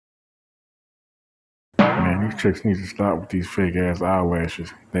these chicks need to stop with these fake ass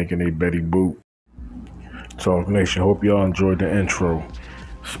eyelashes, thinking they Betty Boop. Talk Nation, hope y'all enjoyed the intro.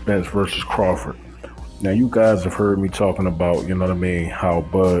 Spence versus Crawford. Now, you guys have heard me talking about, you know what I mean, how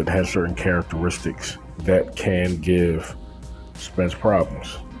Bud has certain characteristics that can give Spence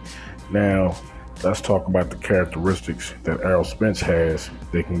problems. Now, let's talk about the characteristics that Errol Spence has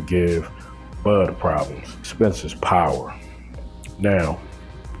that can give Bud problems. Spence's power. Now,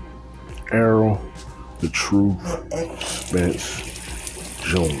 Errol, the truth, Spence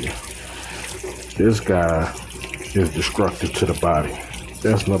Jr. This guy is destructive to the body.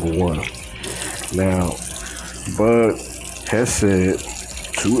 That's number one. Now, Bud has said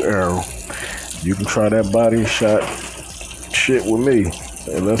to Errol, you can try that body shot shit with me,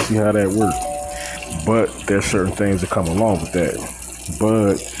 and let's see how that works. But there's certain things that come along with that.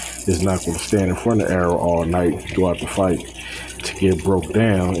 Bud is not going to stand in front of Errol all night throughout the fight to get broke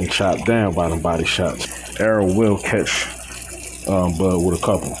down and chopped down by them body shots. Errol will catch Bud with a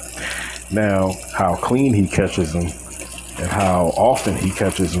couple. Now, how clean he catches them and how often he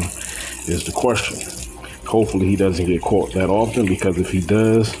catches them is the question. Hopefully he doesn't get caught that often, because if he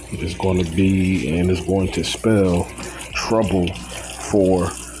does, it's going to spell trouble for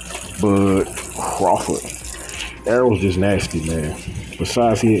Bud Crawford. Errol's just nasty, man.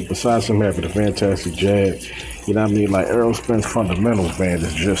 Besides him having a fantastic jab, you know what I mean? Like, Errol Spence fundamentals, man,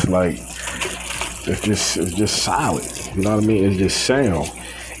 is just like, it's just solid. You know what I mean? It's just sound.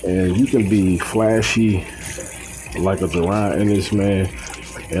 And you can be flashy like a Jerron Ennis, man,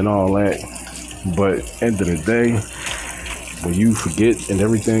 and all that. But end of the day, when you forget and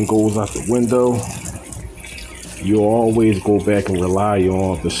everything goes out the window, you'll always go back and rely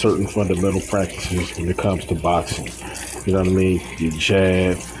on the certain fundamental practices when it comes to boxing. You know what I mean? Your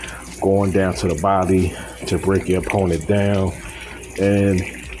jab, going down to the body to break your opponent down. And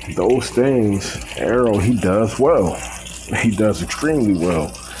those things, Errol, he does well. He does extremely well,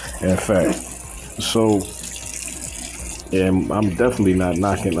 in fact. So, and I'm definitely not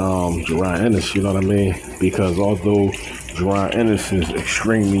knocking Jerron Ennis, you know what I mean? Because although Jerron Ennis is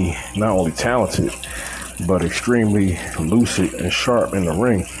extremely not only talented, but extremely lucid and sharp in the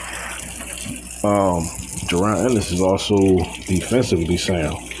ring, Jerron Ennis is also defensively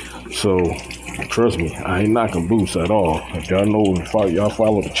sound. So, trust me, I ain't knocking Boots at all. If y'all know, y'all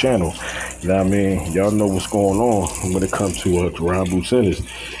follow the channel, you know what I mean? Y'all know what's going on when it comes to Jerron Boots Ennis.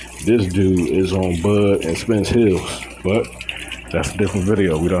 This dude is on Bud and Spence heels, but that's a different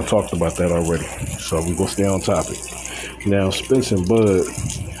video. We done talked about that already, so we're going to stay on topic. Now, Spence and Bud,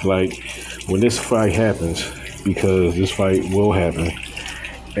 like, when this fight happens, because this fight will happen,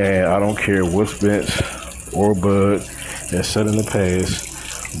 and I don't care what Spence or Bud has said in the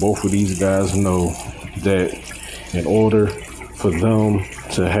past, both of these guys know that in order for them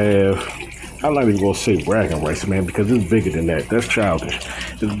to have, I'm not even going to say bragging rights, man, because it's bigger than that. That's childish.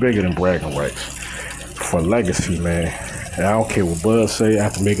 It's bigger than bragging rights. For legacy, man. And I don't care what Bud say, I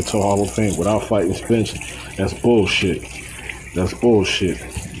have to make it to Hall of Fame without fighting Spence. That's bullshit. That's bullshit.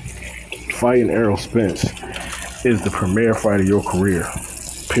 Fighting Errol Spence is the premier fight of your career,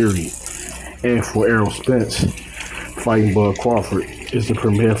 period. And for Errol Spence, fighting Bud Crawford is the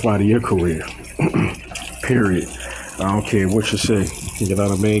premier fight of your career, period. I don't care what you say, you know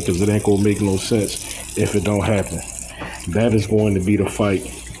what I mean? Because it ain't going to make no sense if it don't happen. That is going to be the fight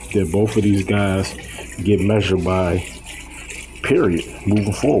that both of these guys get measured by, period,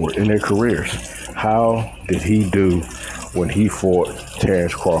 moving forward in their careers. How did he do when he fought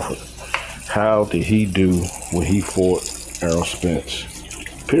Terence Crawford? How did he do when he fought Errol Spence?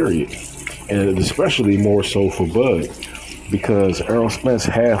 Period. And especially more so for Bud, because Errol Spence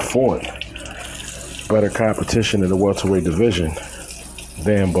have fought better competition in the welterweight division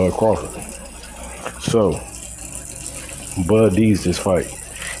than Bud Crawford. So, Bud needs this fight.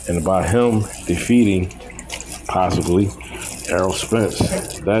 And by him defeating, possibly, Errol Spence,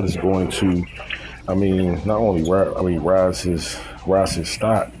 that is going to, I mean, not only rise his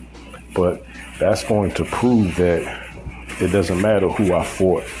stock, but that's going to prove that it doesn't matter who I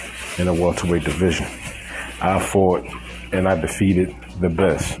fought in the welterweight division. I fought and I defeated the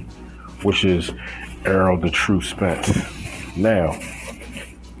best, which is Errol the True Spence. Now,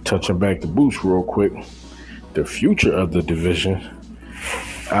 touching back to Boots real quick, the future of the division,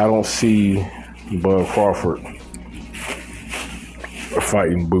 I don't see Bud Crawford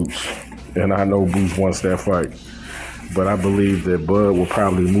fighting Boots. And I know Boots wants that fight. But I believe that Bud will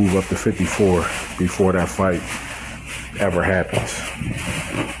probably move up to 54 before that fight ever happens.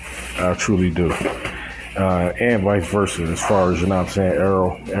 I truly do. And vice versa, as far as, you know what I'm saying,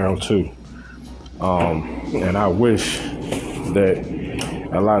 Errol too. And I wish that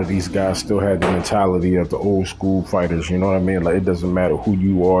a lot of these guys still have the mentality of the old school fighters. You know what I mean? Like, it doesn't matter who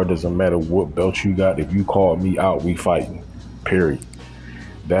you are, it doesn't matter what belt you got. If you call me out, we fighting. Period.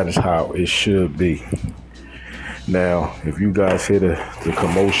 That is how it should be. Now, if you guys hear the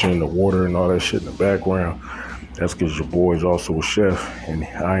commotion, the water, and all that shit in the background, that's because your boy is also a chef, and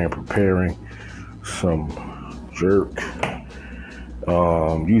I am preparing some jerk.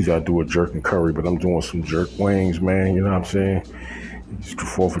 Usually I do a jerk and curry, but I'm doing some jerk wings, man. You know what I'm saying? It's the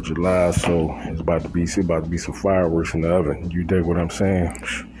 4th of July, so it's about to be some fireworks in the oven. You dig what I'm saying?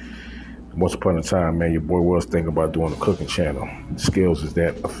 Once upon a time, man, your boy was thinking about doing a cooking channel. Skills is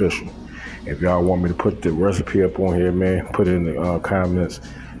that official. If y'all want me to put the recipe up on here, man, put it in the comments,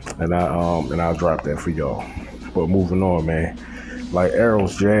 and I'll drop that for y'all. But moving on, man, like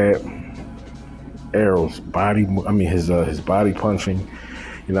Errol's jab, Errol's body, his body punching,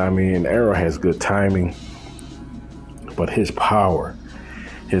 you know what I mean? Errol has good timing, but his power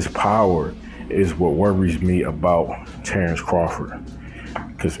is what worries me about Terence Crawford,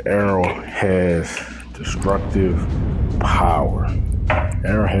 because Errol has destructive power.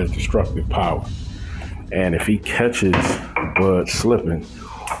 Errol has destructive power, and if he catches Bud slipping,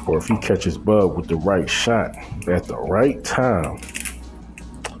 or if he catches Bud with the right shot at the right time,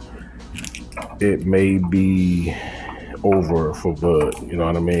 it may be over for Bud. You know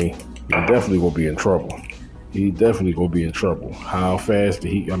what I mean? He definitely will be in trouble. How fast can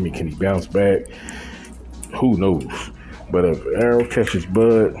he bounce back? Who knows? But if Errol catches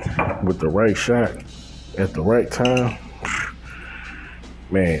Bud with the right shot at the right time,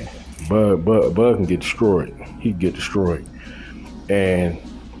 man, Bud can get destroyed. He can get destroyed. And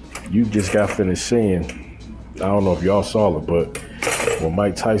you just got finished seeing, I don't know if y'all saw it, but when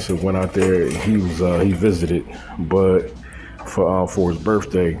Mike Tyson went out there, he visited Bud for his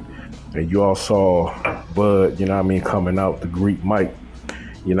birthday, and you all saw Bud, you know what I mean, coming out to greet Mike.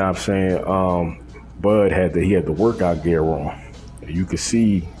 You know what I'm saying? Bud had the workout gear on. You could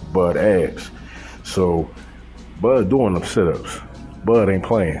see Bud abs. So Bud doing them sit-ups. Bud ain't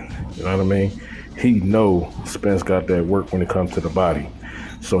playing. You know what I mean? He know Spence got that work when it comes to the body.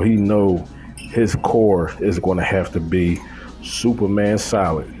 So he know his core is going to have to be Superman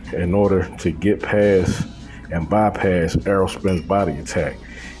solid in order to get past and bypass Errol Spence's body attack.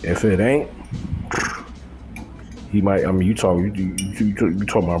 If it ain't, he might. I mean, you talking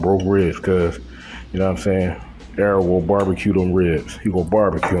about broke ribs, because you know what I'm saying. Errol will barbecue them ribs. He will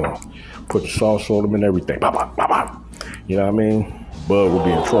barbecue them, put the sauce on them and everything. Bop, bop, bop, bop. You know what I mean? Bud will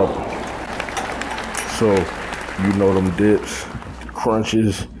be in trouble. So you know them dips,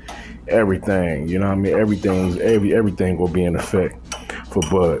 crunches, everything. You know what I mean? Everything will be in effect for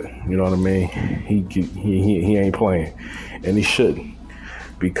Bud. You know what I mean? He ain't playing, and he shouldn't,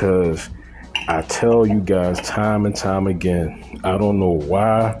 because I tell you guys time and time again, I don't know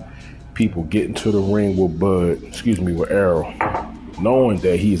why people get into the ring with Errol, knowing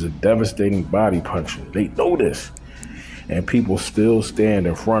that he's a devastating body puncher. They know this, and people still stand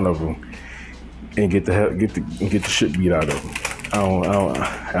in front of him and get the shit beat out of him.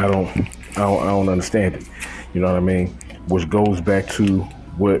 I don't understand it. You know what I mean? Which goes back to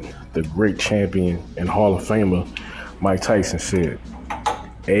what the great champion and Hall of Famer Mike Tyson said.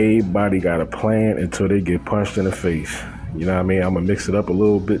 Everybody got a plan until they get punched in the face. You know what I mean? I'm gonna mix it up a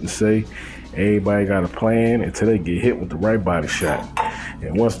little bit and say everybody got a plan until they get hit with the right body shot.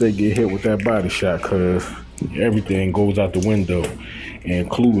 And once they get hit with that body shot, cause everything goes out the window,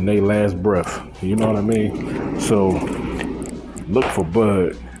 including their last breath. You know what I mean? So look for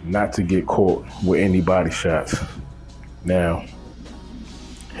Bud not to get caught with any body shots. Now,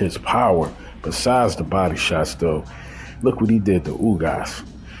 his power, besides the body shots though, look what he did to Ugas.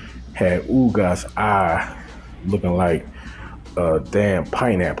 Had Ugas' eye looking like a damn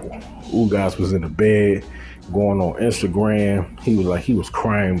pineapple. Ugas was in the bed going on Instagram. He was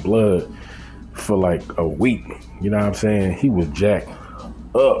crying blood for like a week. You know what I'm saying? He was jacked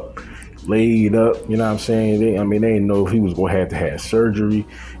up, laid up. You know what I'm saying? They didn't know if he was going to have surgery,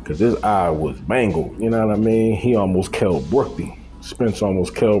 because his eye was mangled. You know what I mean? He almost killed Brooklyn. Spence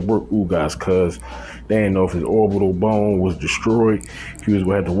almost killed Ugas, because they didn't know if his orbital bone was destroyed. He was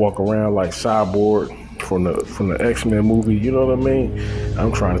going to have to walk around like Cyborg from the X-Men movie. You know what I mean?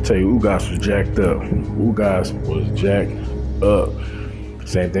 I'm trying to tell you, Ugas was jacked up. Ugas was jacked up.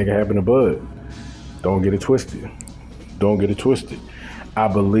 Same thing can happen to Bud. Don't get it twisted. Don't get it twisted. I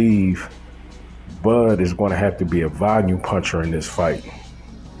believe Bud is going to have to be a volume puncher in this fight.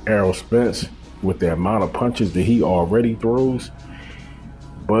 Errol Spence, with the amount of punches that he already throws,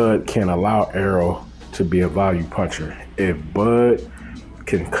 Bud can allow Errol to be a volume puncher. If Bud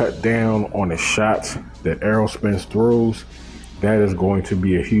can cut down on the shots that Errol Spence throws, that is going to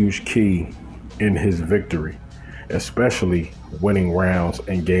be a huge key in his victory, especially winning rounds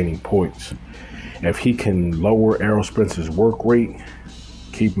and gaining points. If he can lower Errol Spence's work rate,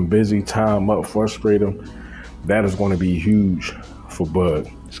 keep him busy, tie him up, frustrate him, that is going to be huge for Bud.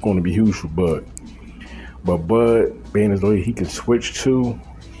 It's going to be huge for Bud. But Bud, being as though he can switch to,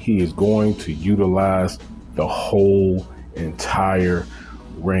 he is going to utilize the whole entire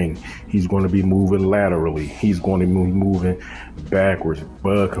ring. He's going to be moving laterally. He's going to be moving backwards.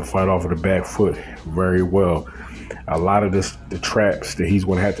 Bud can fight off of the back foot very well. A lot of the traps that he's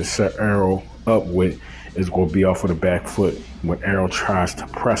going to have to set Errol up with is going to be off of the back foot when Errol tries to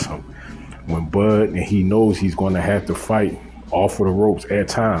press him. When Bud, and he knows he's going to have to fight off of the ropes at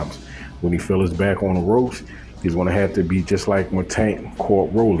times. When he feels his back on the ropes, he's going to have to be just like when Tank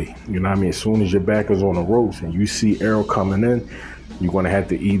caught Rolly. You know what I mean? As soon as your back is on the ropes and you see Errol coming in, you're going to have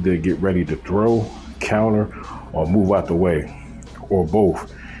to either get ready to throw, counter, or move out the way, or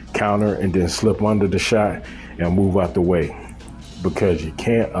both. Counter and then slip under the shot and move out the way, because you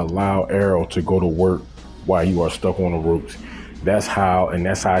can't allow Errol to go to work while you are stuck on the ropes. That's how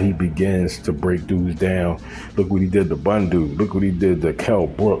he begins to break dudes down. Look what he did to Bun Dude. Look what he did to Kell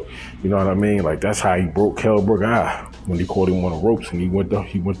Brook. You know what I mean? Like, that's how he broke Kell Brook when he caught him on the ropes and he went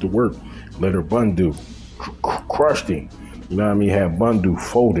to work. Let her Bun Dude crushed him. You know what I mean? Had Bun Dude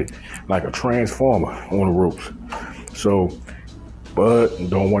folded like a transformer on the ropes. So Bud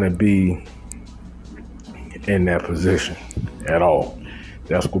don't want to be in that position at all.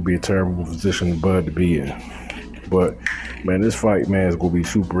 That's gonna be a terrible position for Bud to be in. But man, this fight, man, is gonna be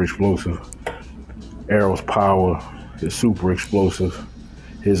super explosive. Errol's power is super explosive.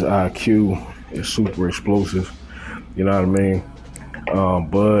 His IQ is super explosive. You know what I mean?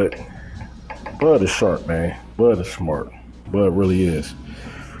 Bud is sharp, man. Bud is smart. Bud really is.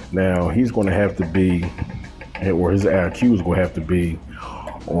 Now he's gonna have to be, or his IQ is gonna have to be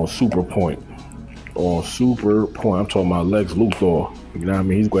on super point. On super point. I'm talking about Lex Luthor. You know what I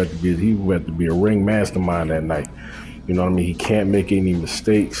mean? He's going to have to be a ring mastermind that night. You know what I mean? He can't make any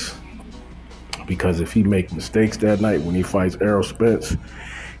mistakes, because if he makes mistakes that night when he fights Errol Spence,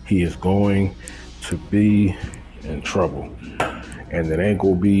 he is going to be in trouble. And it ain't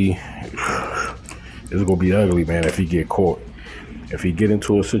gonna be, it's gonna be ugly, man, if he get caught. If he get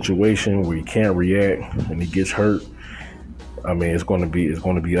into a situation where he can't react and he gets hurt, I mean, it's gonna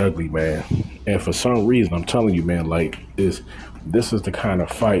be ugly, man. And for some reason, I'm telling you, man, like this is the kind of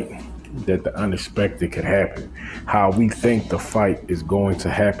fight that the unexpected can happen. How we think the fight is going to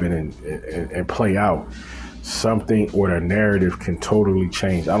happen and play out, something or the narrative can totally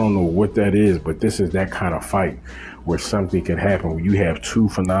change. I don't know what that is, but this is that kind of fight where something can happen, where you have two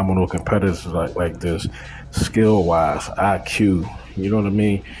phenomenal competitors like this, skill-wise, IQ, you know what I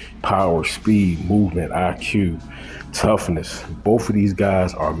mean? Power, speed, movement, IQ, toughness. Both of these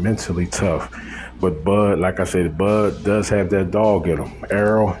guys are mentally tough. But Bud, like I said, Bud does have that dog in him.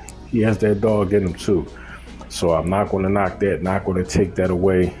 Errol, he has that dog in him too. So I'm not going to knock that, not going to take that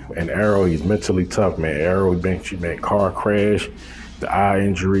away. And Errol, he's mentally tough, man. Errol, he made car crash, the eye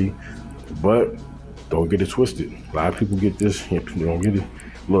injury. But don't get it twisted. A lot of people get this, you don't get it.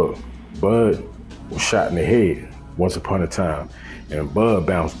 Look, Bud was shot in the head once upon a time, and Bud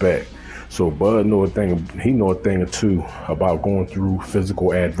bounced back. So Bud know a thing or two about going through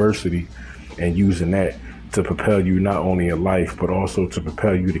physical adversity and using that to propel you not only in life, but also to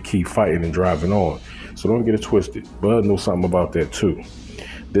propel you to keep fighting and driving on. So don't get it twisted. Bud knows something about that too.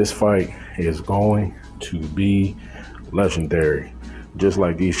 This fight is going to be legendary. Just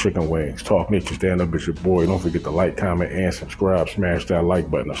like these chicken wings. Talk Nature, stand up, it's your boy. Don't forget to like, comment, and subscribe. Smash that like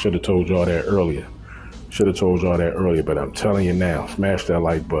button. I should have told y'all that earlier. But I'm telling you now, smash that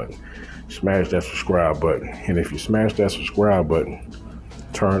like button. Smash that subscribe button. And if you smash that subscribe button,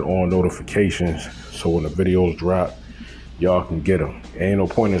 turn on notifications so when the videos drop, y'all can get them. Ain't no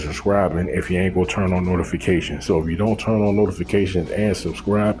point in subscribing if you ain't gonna turn on notifications. So if you don't turn on notifications and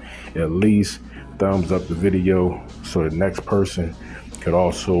subscribe, at least thumbs up the video so the next person could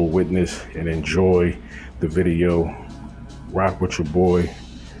also witness and enjoy the video. Rock with your boy.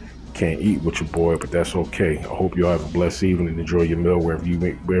 Can't eat with your boy, but that's okay. I hope you all have a blessed evening and enjoy your meal wherever you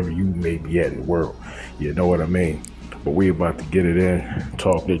may be at in the world. You know what I mean? But we about to get it in.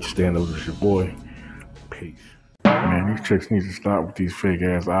 Talk Nature, stand up with your boy. Peace. Man, these chicks need to stop with these fake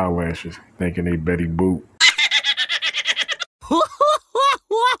ass eyelashes, thinking they Betty Boop.